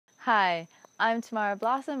Hi, I'm Tamarah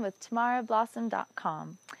Blossom with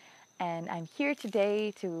tamarahblossom.com, and I'm here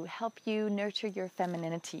today to help you nurture your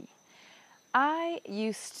femininity. I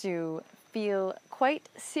used to feel quite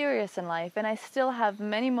serious in life, and I still have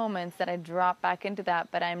many moments that I drop back into that,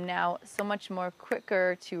 but I'm now so much more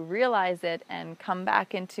quicker to realize it and come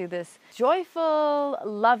back into this joyful,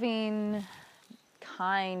 loving,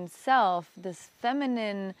 kind self, this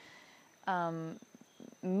feminine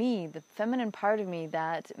me, the feminine part of me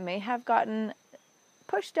that may have gotten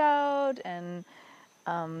pushed out and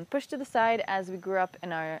pushed to the side as we grew up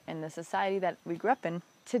in the society that we grew up in.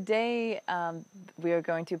 Today, we are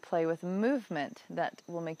going to play with movement that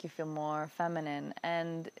will make you feel more feminine,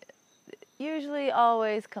 and usually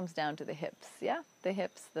always comes down to the hips. Yeah, the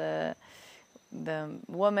hips, the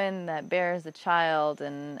woman that bears the child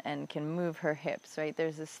and can move her hips. Right,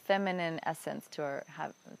 there's this feminine essence to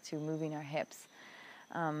moving our hips.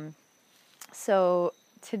 So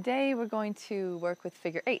today we're going to work with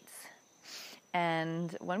figure eights.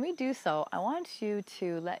 And when we do so, I want you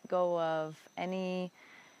to let go of any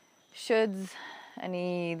shoulds,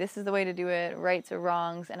 any this is the way to do it, rights or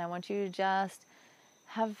wrongs, and I want you to just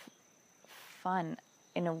have fun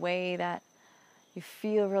in a way that you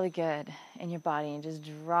feel really good in your body, and just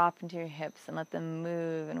drop into your hips and let them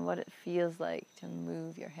move and what it feels like to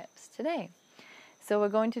move your hips today. So we're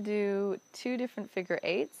going to do two different figure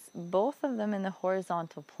eights, both of them in the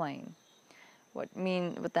horizontal plane. What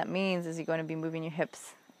that means is you're going to be moving your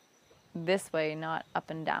hips this way, not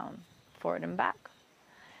up and down, forward and back.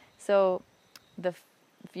 So if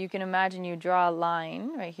you can imagine, you draw a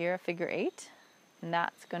line right here, a figure eight, and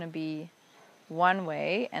that's going to be one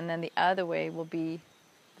way, and then the other way will be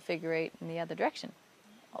the figure eight in the other direction,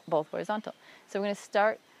 both horizontal. So we're going to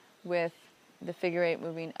start with the figure eight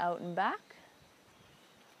moving out and back,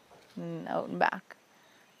 and out and back.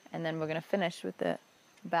 And then we're going to finish with the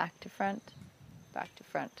back to front, back to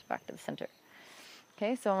front, back to the center.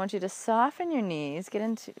 Okay, so I want you to soften your knees, get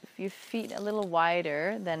into your feet a little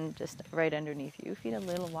wider than just right underneath you, feet a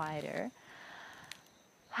little wider.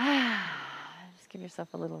 Just give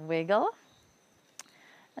yourself a little wiggle.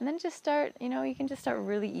 And then just start, you can just start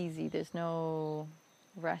really easy. There's no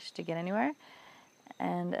rush to get anywhere.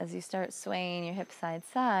 And as you start swaying your hips side to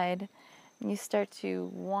side, you start to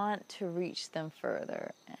want to reach them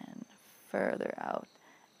further and further out,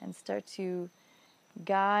 and start to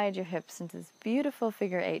guide your hips into this beautiful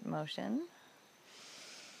figure eight motion.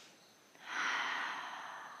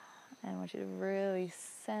 And I want you to really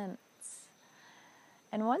sense.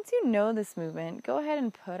 And once you know this movement, go ahead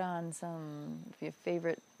and put on some of your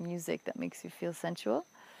favorite music that makes you feel sensual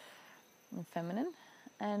and feminine,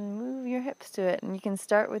 and move your hips to it. And you can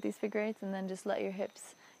start with these figure eights and then just let your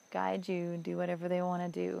hips guide you, do whatever they want to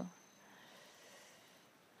do.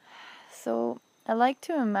 So I like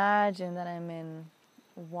to imagine that I'm in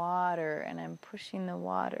water and I'm pushing the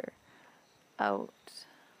water out.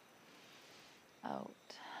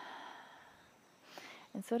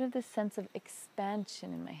 And sort of this sense of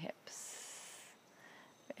expansion in my hips.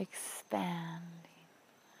 Expanding.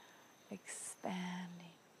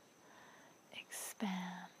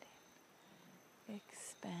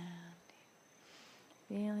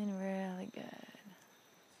 Feeling really good.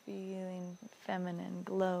 Feeling feminine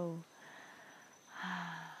glow.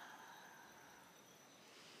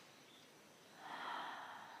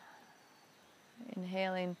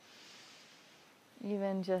 Inhaling,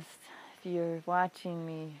 even just if you're watching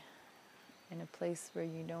me in a place where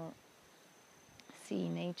you don't see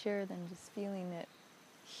nature, then just feeling it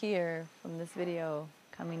here from this video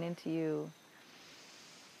coming into you.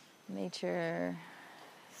 Nature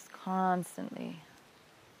is constantly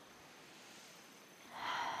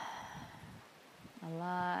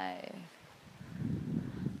alive,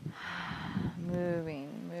 moving,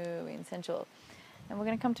 sensual. And we're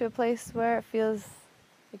going to come to a place where it feels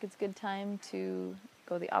like it's a good time to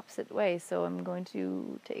go the opposite way. So I'm going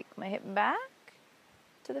to take my hip back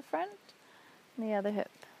to the front, and the other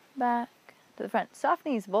hip back to the front. Soft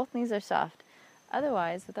knees, both knees are soft.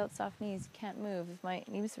 Otherwise, without soft knees, you can't move. If my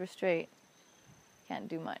knees were straight, can't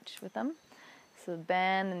do much with them. So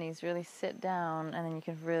bend the knees, really sit down, and then you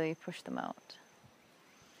can really push them out.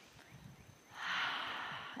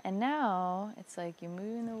 And now it's like you're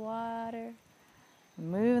moving the water,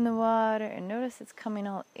 and notice it's coming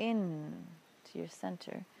all in to your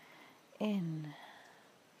center. In.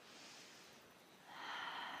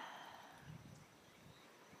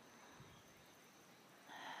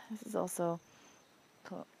 This is also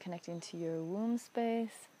connecting to your womb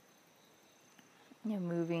space. You're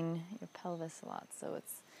moving your pelvis a lot, so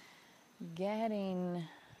it's getting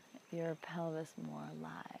your pelvis more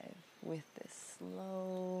alive with this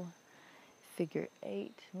slow figure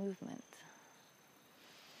 8 movement.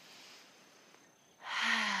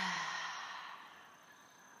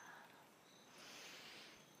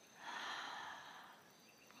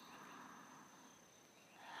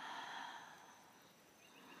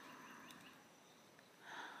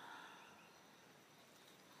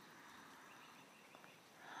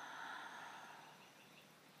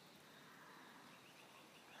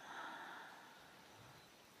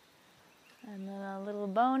 And then a little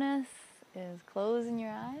bonus is closing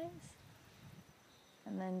your eyes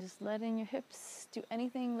and then just letting your hips do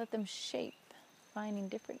anything, let them shape, finding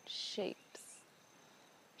different shapes.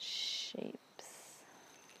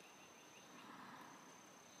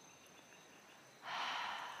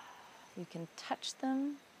 You can touch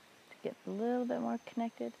them to get a little bit more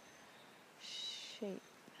connected. Shape.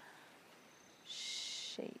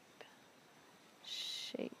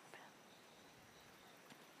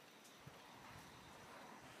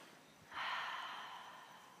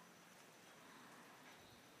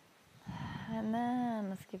 And then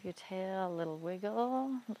let's give your tail a little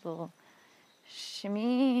wiggle, a little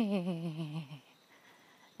shimmy.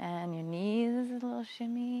 And your knees a little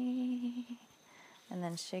shimmy. And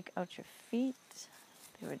then shake out your feet.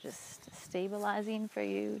 They were just stabilizing for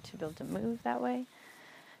you to be able to move that way.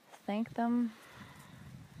 Thank them.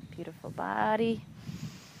 Beautiful body.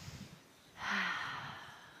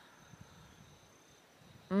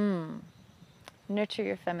 Nurture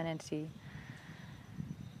your femininity.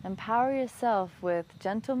 Empower yourself with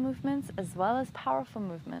gentle movements as well as powerful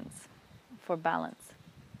movements for balance.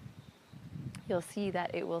 You'll see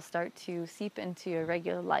that it will start to seep into your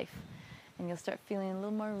regular life and you'll start feeling a little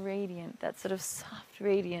more radiant, that sort of soft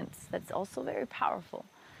radiance that's also very powerful.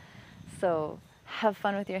 So have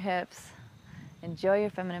fun with your hips, enjoy your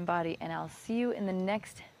feminine body, and I'll see you in the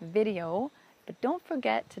next video. But don't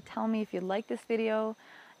forget to tell me if you like this video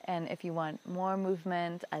and if you want more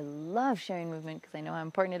movement. I love sharing movement because I know how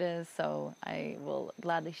important it is, so I will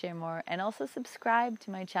gladly share more. And also subscribe to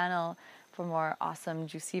my channel for more awesome,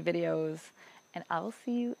 juicy videos. And I will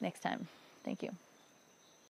see you next time. Thank you.